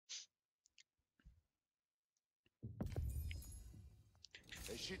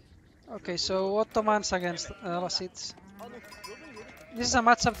Okay, so Ottomans against Abbasids. This is a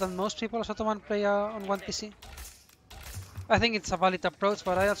matchup that most people as Ottoman play on one TC. I think it's a valid approach,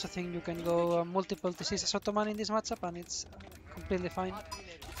 but I also think you can go multiple TCs as Ottoman in this matchup and it's completely fine.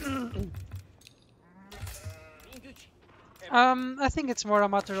 I think it's more a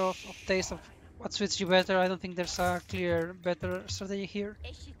matter of taste of what suits you better. I don't think there's a clear better strategy here.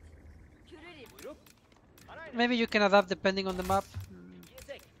 Maybe you can adapt depending on the map.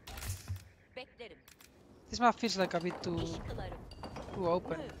 This map feels like a bit too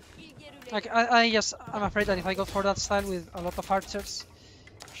open. Like I'm afraid that if I go for that style with a lot of archers,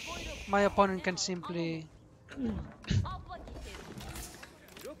 my opponent can simply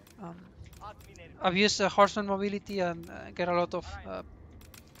abuse the horseman mobility and get a lot of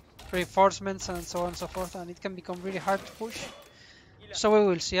reinforcements and so on and so forth, and it can become really hard to push. So we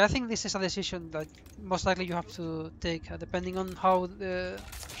will see. I think this is a decision that most likely you have to take depending on how the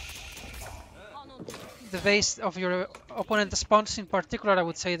base of your opponent responds. In particular, I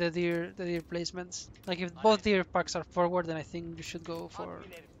would say the deer placements. Like if both deer packs are forward, then I think you should go for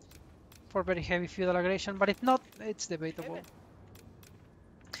very heavy feudal aggression. But if not, it's debatable.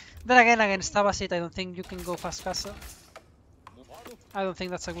 Then again, against Abbasid, I don't think you can go fast castle. I don't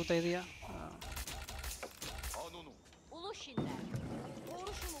think that's a good idea.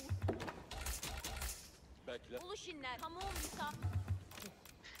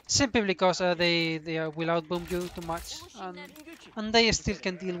 Simply because they will outboom you too much, and they still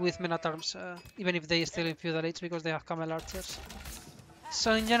can deal with men at arms, even if they still in feudal age because they have camel archers.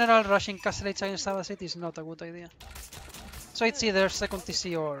 So in general, rushing castle age against Abbasid is not a good idea. So it's either second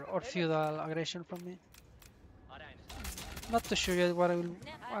TC or feudal aggression from me. Not too sure yet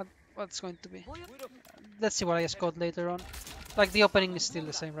what's going to be. Let's see what I scout later on. Like the opening is still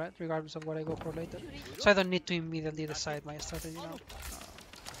the same, right? Regardless of what I go for later. So I don't need to immediately decide my strategy now.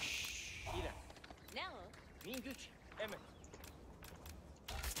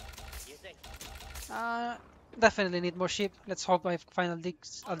 Definitely need more sheep. Let's hope I find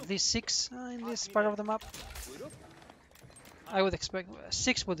at least 6 in this part of the map. I would expect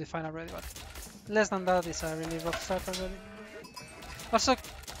 6 would be fine already, but less than that is a really rough start already. Also,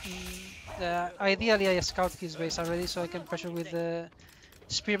 ideally I scout his base already so I can pressure with the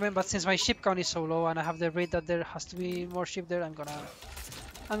spearmen, but since my ship count is so low and I have the read that there has to be more sheep there, I'm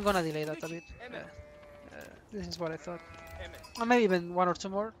gonna delay that a bit. This is what I thought. Or maybe even 1 or 2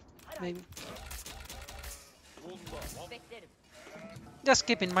 more, maybe. Just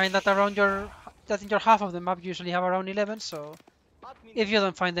keep in mind that in your half of the map you usually have around 11, so if you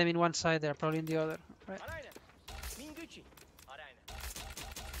don't find them in one side, they're probably in the other, right?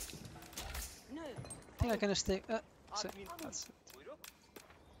 I think I can stay. That's it.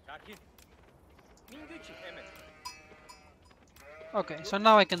 Okay, so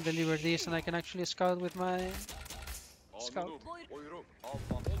now I can deliver this and I can actually scout with my scout.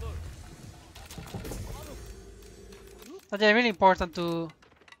 But yeah, really important to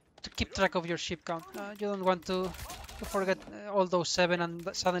keep track of your ship count. You don't want to forget all those 7 and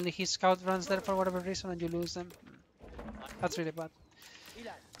suddenly his scout runs there for whatever reason and you lose them. That's really bad.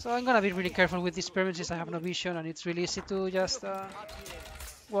 So I'm gonna be really careful with these spearmen since I have no vision and it's really easy to just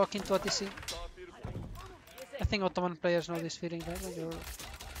walk into a TC. I think Ottoman players know this feeling, right? When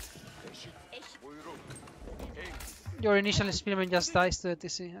your initial spearman just dies to the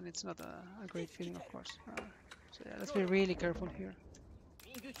TC and it's not a great feeling, of course. So yeah, let's be really careful here.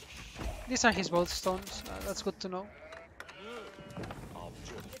 These are his both stones, that's good to know.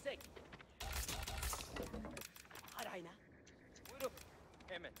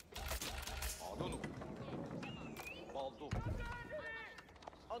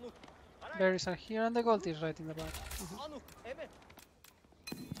 Berries are here and the gold is right in the back.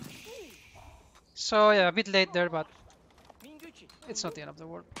 So yeah, a bit late there, but it's not the end of the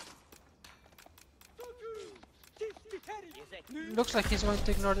world. Looks like he's going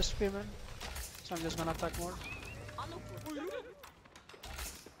to ignore the spearman, so I'm just gonna attack more.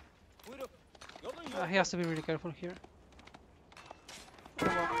 He has to be really careful here.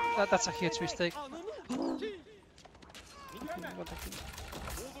 Oh, well, that's a huge mistake.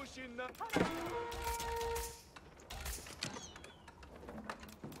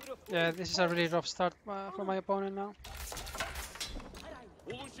 Yeah, this is a really rough start for my opponent now.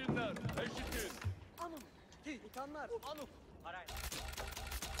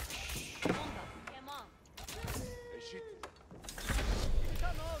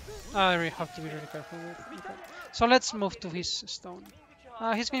 I really have to be really careful with it. So let's move to his stone.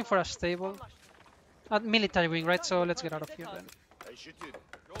 He's going for a stable. Military wing, right? So let's get out of here then.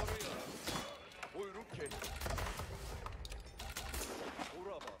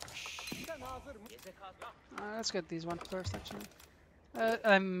 Let's get this one first, actually.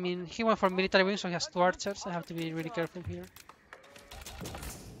 I mean, he went for military wing, so he has 2 archers. I have to be really careful here.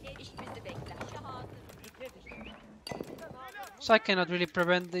 So I cannot really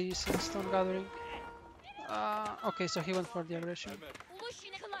prevent this stone gathering. Okay, so he went for the aggression.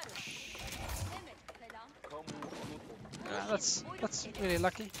 That's really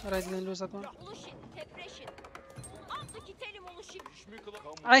lucky that I didn't lose that one.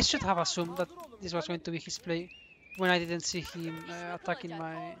 I should have assumed that this was going to be his play when I didn't see him attacking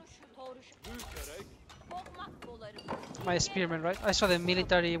my spearman, right? I saw the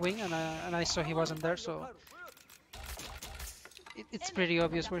military wing and I saw he wasn't there, so it's pretty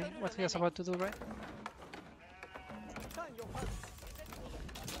obvious what he was about to do, right?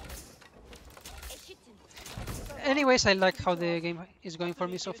 Anyways, I like how the game is going for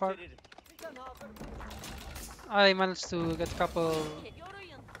me so far. I managed to get a couple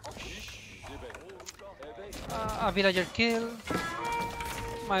a villager kill.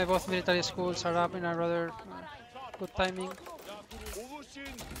 My both military schools are up in a rather good timing.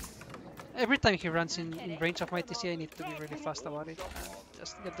 Every time he runs in range of my TC, I need to be really fast about it and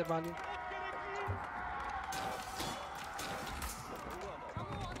just get the value.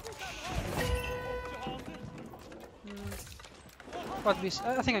 But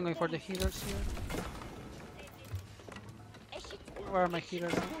I think I'm going for the healers here. Where are my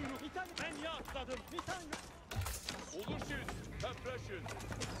healers now?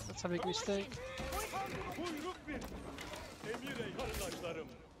 That's a big mistake.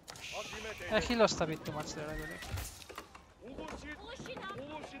 He lost a bit too much there, I believe.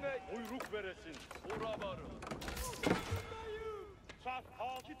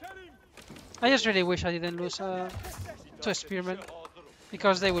 I just really wish I didn't lose to a spearman,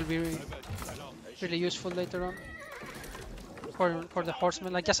 because they will be really useful later on for the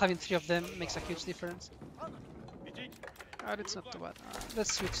horsemen. Like, just having 3 of them makes a huge difference. It's not too bad.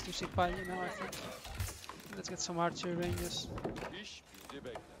 Let's switch to Sipai now, I think. Let's get some archer ranges.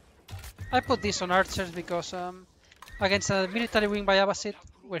 I put this on archers because against a military wing by Abbasid,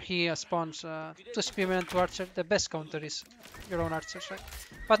 where he spawns 2 spearmen and 2 archers, the best counter is your own archers, right?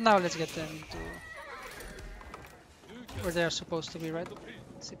 But now let's get them into where they are supposed to be, right?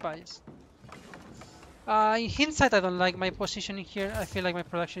 Sipais. In hindsight, I don't like my positioning here. I feel like my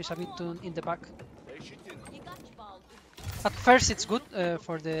production is a bit too in the back. At first, it's good to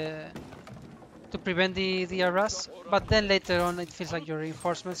prevent the harass, but then later on, it feels like your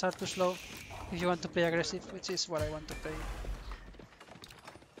reinforcements are too slow if you want to play aggressive, which is what I want to play.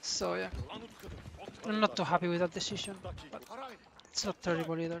 So yeah, I'm not too happy with that decision, but it's not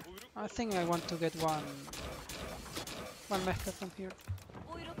terrible either. I think I want to get one method from here.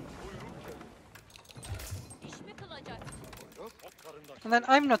 And then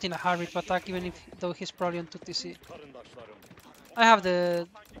I'm not in a hurry to attack, even though he's probably on 2 TC. I have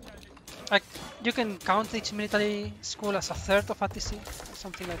you can count each military school as a third of a TC, or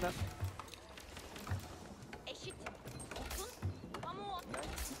something like that.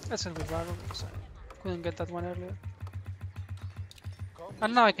 That's a good battle, because I couldn't get that one earlier.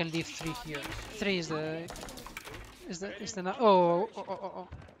 And now I can leave 3 here. 3 is the oh.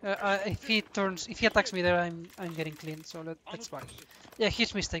 If he attacks me there, I'm getting clean. So that's fine. Yeah,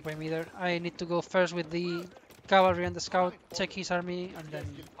 huge mistake by me there. I need to go first with the cavalry and the scout, check his army, and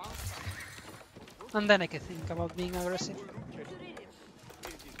then I can think about being aggressive.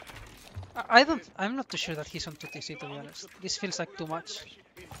 I'm not too sure that he's on 2 TC, to be honest. This feels like too much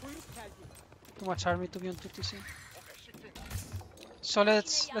army to be on 2 TC. So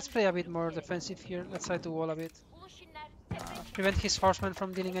let's play a bit more defensive here. Let's try to wall a bit. Prevent his horsemen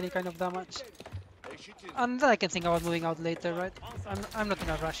from dealing any kind of damage. And then I can think about moving out later, right? I'm not in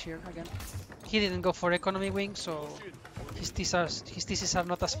a rush here again. He didn't go for economy wing, so his TCs are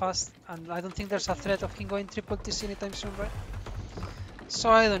not as fast, and I don't think there's a threat of him going triple TC anytime soon, right? So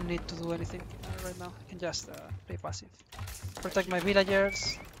I don't need to do anything right now. I can just play passive. Protect my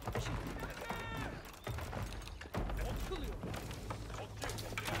villagers.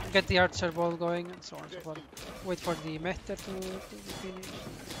 Get the archer ball going and so on and so forth. Wait for the meter to be finished.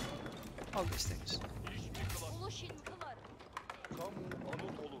 All these things.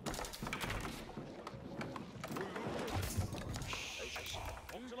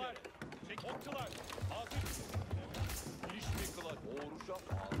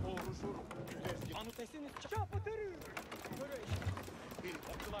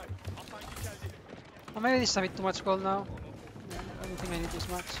 Well, maybe this is a bit too much gold now. I don't think I need this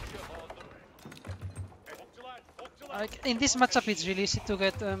much. In this matchup, it's really easy to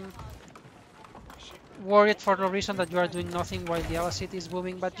get worried for no reason that you are doing nothing while the Abbasid is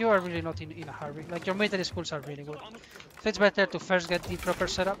booming, but you are really not in a hurry. Like, your military schools are really good. So it's better to first get the proper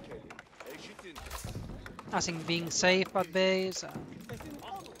setup. As in being safe at base,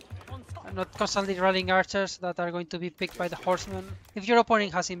 not constantly rallying archers that are going to be picked by the horsemen. If your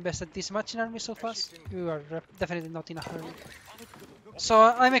opponent has invested this much in army so fast, you are definitely not in a hurry. So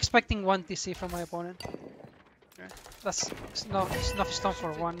I'm expecting 1 TC from my opponent. That's enough stone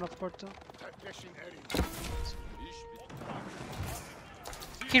for 1, not for 2.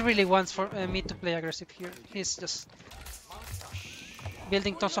 He really wants me to play aggressive here. He's just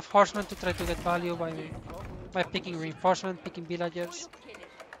building tons of horsemen to try to get value by picking reinforcement, picking villagers.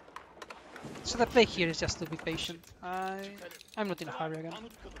 So the play here is just to be patient. I'm not in a hurry again.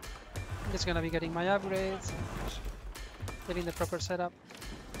 I'm just gonna be getting my upgrades, getting the proper setup.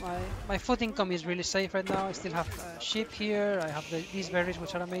 My food income is really safe right now. I still have sheep here. I have these berries,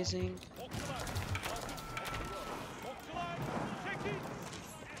 which are amazing.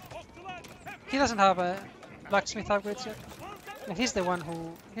 He doesn't have blacksmith upgrades yet. And he's the one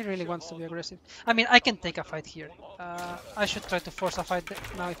who he really wants to be aggressive. I mean, I can take a fight here. I should try to force a fight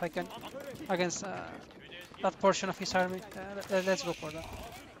now if I can against that portion of his army. Let's go for that.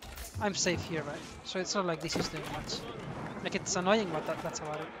 I'm safe here, right? So it's not like this is doing much. Like, it's annoying, but that's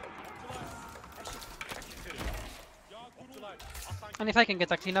about it. And if I can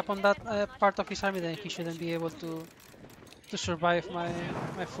get a cleanup on that part of his army, then he shouldn't be able to survive my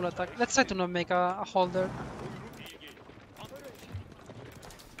full attack. Let's try to not make a holder.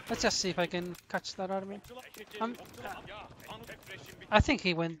 Let's just see if I can catch that army. I think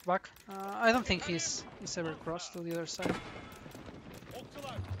he went back. I don't think he's ever crossed to the other side.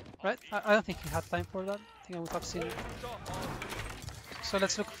 Right? I don't think he had time for that. I think I would have seen it. So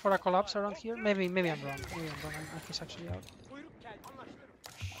let's look for a collapse around here. Maybe I'm wrong. Maybe I'm wrong. He's actually out.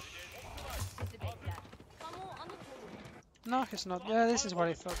 No, he's not. Yeah, this is what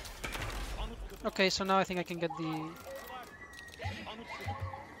I thought. Okay, so now I think I can get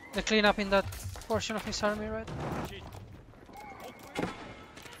the cleanup in that portion of his army, right?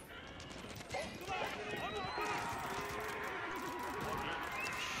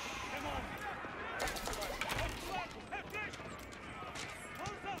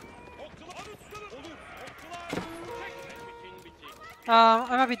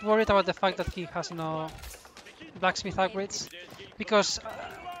 I'm a bit worried about the fact that he has no blacksmith upgrades, because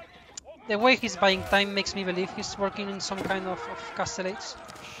the way he's buying time makes me believe he's working in some kind of castellates.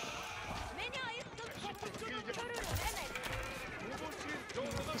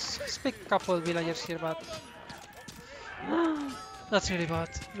 Let's pick a couple of villagers here, but that's really bad.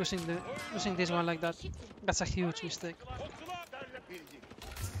 Losing this one like that, that's a huge mistake.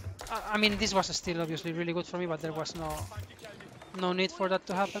 I mean, this was still obviously really good for me, but there was no need for that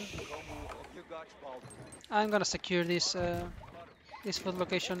to happen. I'm gonna secure this food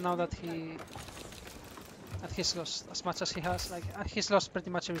location now that he's lost as much as he has. Like, he's lost pretty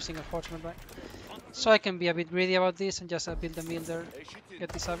much every single horseman, right? So I can be a bit greedy about this and just build a mill there, get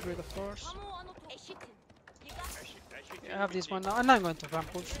this upgrade, of course. Yeah, I have this one now, and I'm going to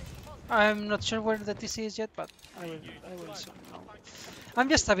rampage. I'm not sure where the TC is yet, but I will soon know. I'm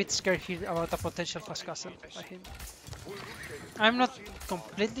just a bit scared here about a potential fast castle by him. I'm not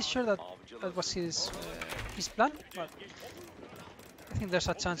completely sure that was his plan, but I think there's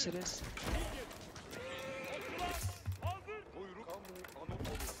a chance it is.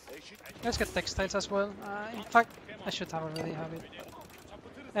 Let's get textiles as well. In fact, I should have already have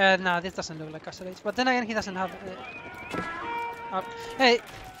it. Nah, this doesn't look like castellates. But then again, he doesn't have. Hey,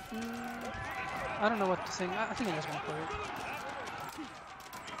 I don't know what to think. I think I just went for it.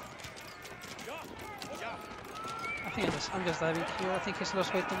 I'm just diving here. I think he's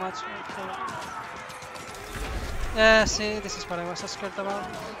lost way too much. Yeah, see, this is what I was scared about.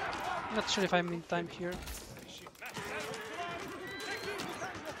 Not sure if I'm in time here.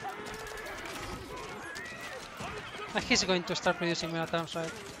 He's going to start producing mana terms,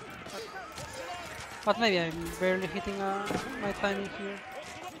 right? But maybe I'm barely hitting my timing here.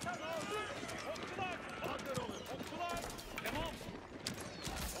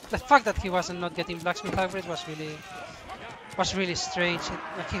 The fact that he wasn't not getting blacksmith upgrades was really strange.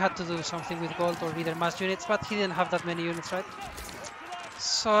 Like, he had to do something with gold or either mass units, but he didn't have that many units, right?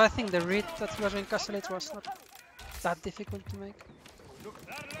 So I think the read that he was doing castellates was not that difficult to make.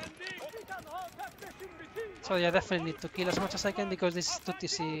 So yeah, definitely need to kill as much as I can, because this is 2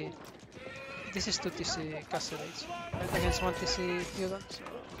 TC. This is 2 TC castellates right against 1 TC feudal. So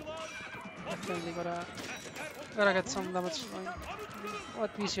definitely gotta get some damage going.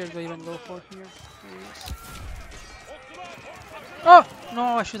 What easier do I even go for here? Please. Oh no!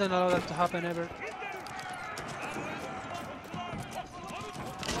 I shouldn't allow that to happen ever.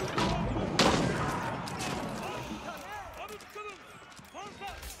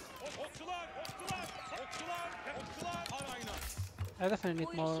 I definitely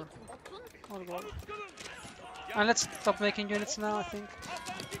need more gold. And let's stop making units now, I think.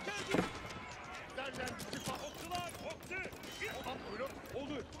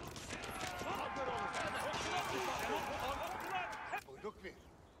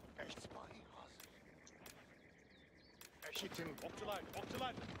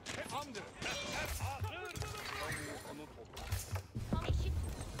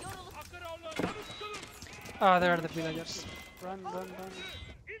 Ah, there are the villagers. Run, run, run.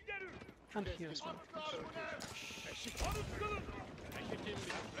 And here as well.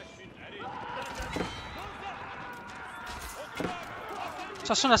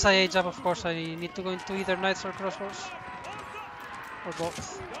 So as soon as I age up, of course, I need to go into either knights or crossbows. Or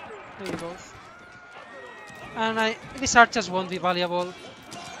both. Maybe both. And these archers won't be valuable.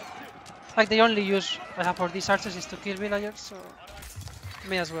 Like, the only use I have for these archers is to kill villagers, so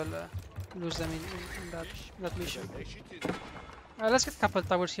may as well lose them in that mission. Let's get a couple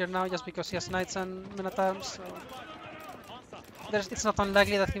towers here now, just because he has knights and men at arms, so it's not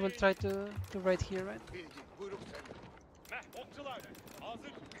unlikely that he will try to raid here, right?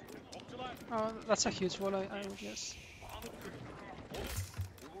 Oh, that's a huge wall, I would guess.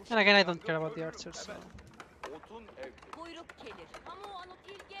 And again, I don't care about the archers, so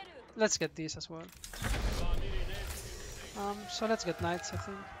let's get these as well. So let's get knights, I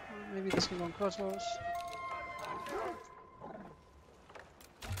think. Maybe this can go on crossbows.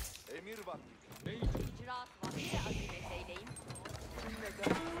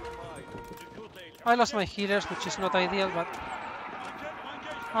 I lost my healers, which is not ideal, but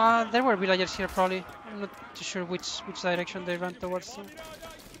there were villagers here probably. I'm not too sure which direction they ran towards. So.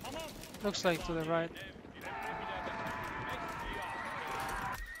 Looks like to the right.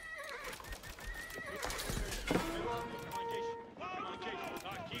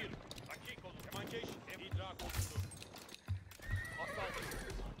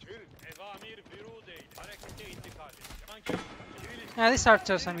 Yeah, these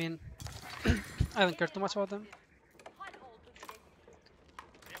archers, I mean, I don't care too much about them.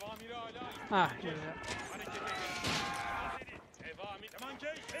 Ah, here they are.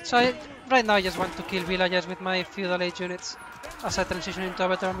 So right now I just want to kill villagers with my feudal age units as I transition into a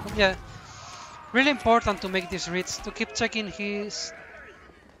better army. Yeah, really important to make these reads, to keep checking his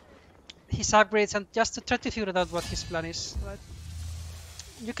upgrades and just to try to figure out what his plan is, right?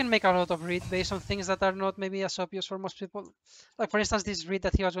 You can make a lot of read based on things that are not maybe as obvious for most people. Like, for instance, this read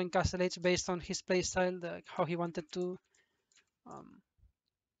that he was going Castle Age based on his playstyle, how he wanted to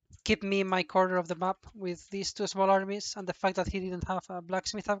keep me in my corner of the map with these two small armies, and the fact that he didn't have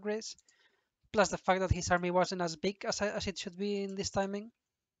blacksmith upgrades, plus the fact that his army wasn't as big as it should be in this timing.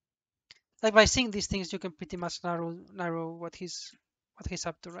 Like, by seeing these things, you can pretty much narrow what he's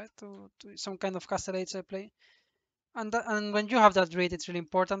up to, right? To some kind of Castle Age play. And when you have that read, it's really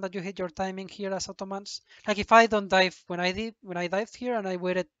important that you hit your timing here as Ottomans. Like, if I don't dive when I dived here and I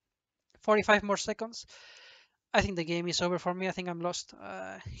waited 45 more seconds, I think the game is over for me. I think I'm lost.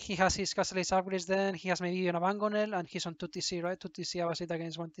 He has his Castle Age upgrades then. He has maybe even a Bangonel, and he's on 2TC, right? 2TC Abbasid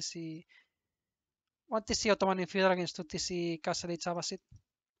against 1TC. 1TC Ottoman in Feudal against 2TC Castle Age Abbasid.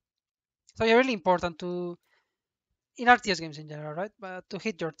 So yeah, really important to, in RTS games in general, right? But to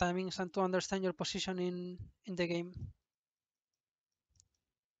hit your timings and to understand your position in the game.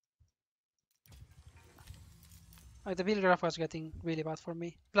 Like, the build graph was getting really bad for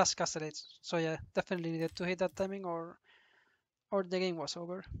me, plus Castle Age. So yeah, definitely needed to hit that timing or the game was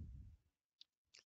over.